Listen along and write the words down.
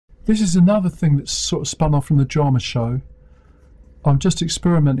This is another thing that's sort of spun off from the drama show. I'm just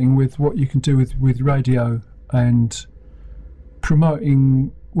experimenting with what you can do with radio and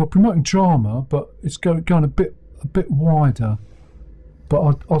promoting drama, but it's going a bit wider.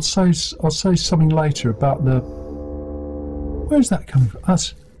 But I'll say something later about the. Where's that coming from?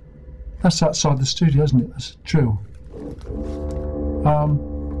 That's outside the studio, isn't it? That's a drill.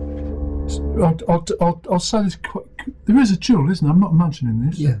 I'll say this. There is a drill, isn't there? I'm not mentioning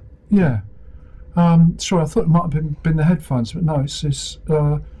this. Yeah. Yeah. Sorry, I thought it might have been the headphones, but no, it's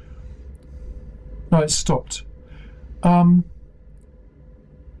no, it's stopped. Yeah,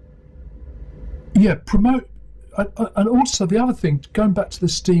 promote, and also the other thing, going back to the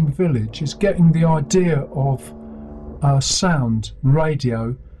Steam Village, is getting the idea of sound,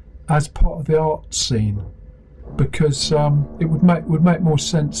 radio, as part of the art scene, because it would make more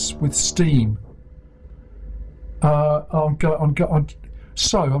sense with Steam.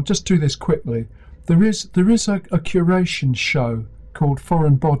 So I'll just do this quickly. There is a curation show called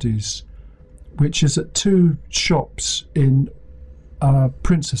Foreign Bodies, which is at 2 shops in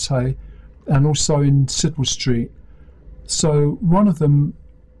Princess Hay and also in Sidwell Street. So one of the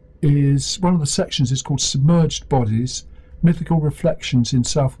sections is called Submerged Bodies, Mythical Reflections in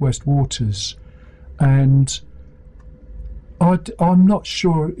Southwest Waters, and I'm not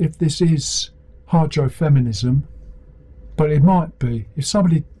sure if this is hydrofeminism, but it might be. If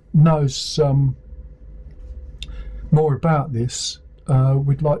somebody knows more about this,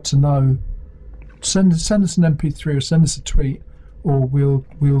 we'd like to know. Send us an MP3 or send us a tweet, or we'll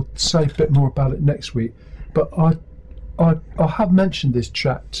say a bit more about it next week. But I have mentioned this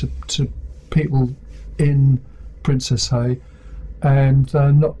track to people in Princess Hay, and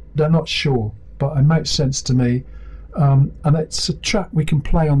they're not sure, but it makes sense to me. And it's a track we can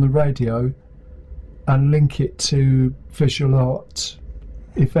play on the radio and link it to visual art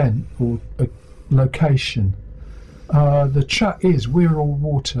event or a location. The track is We're All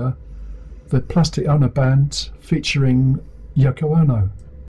Water, the Plastic Ono Band featuring Yoko Ono.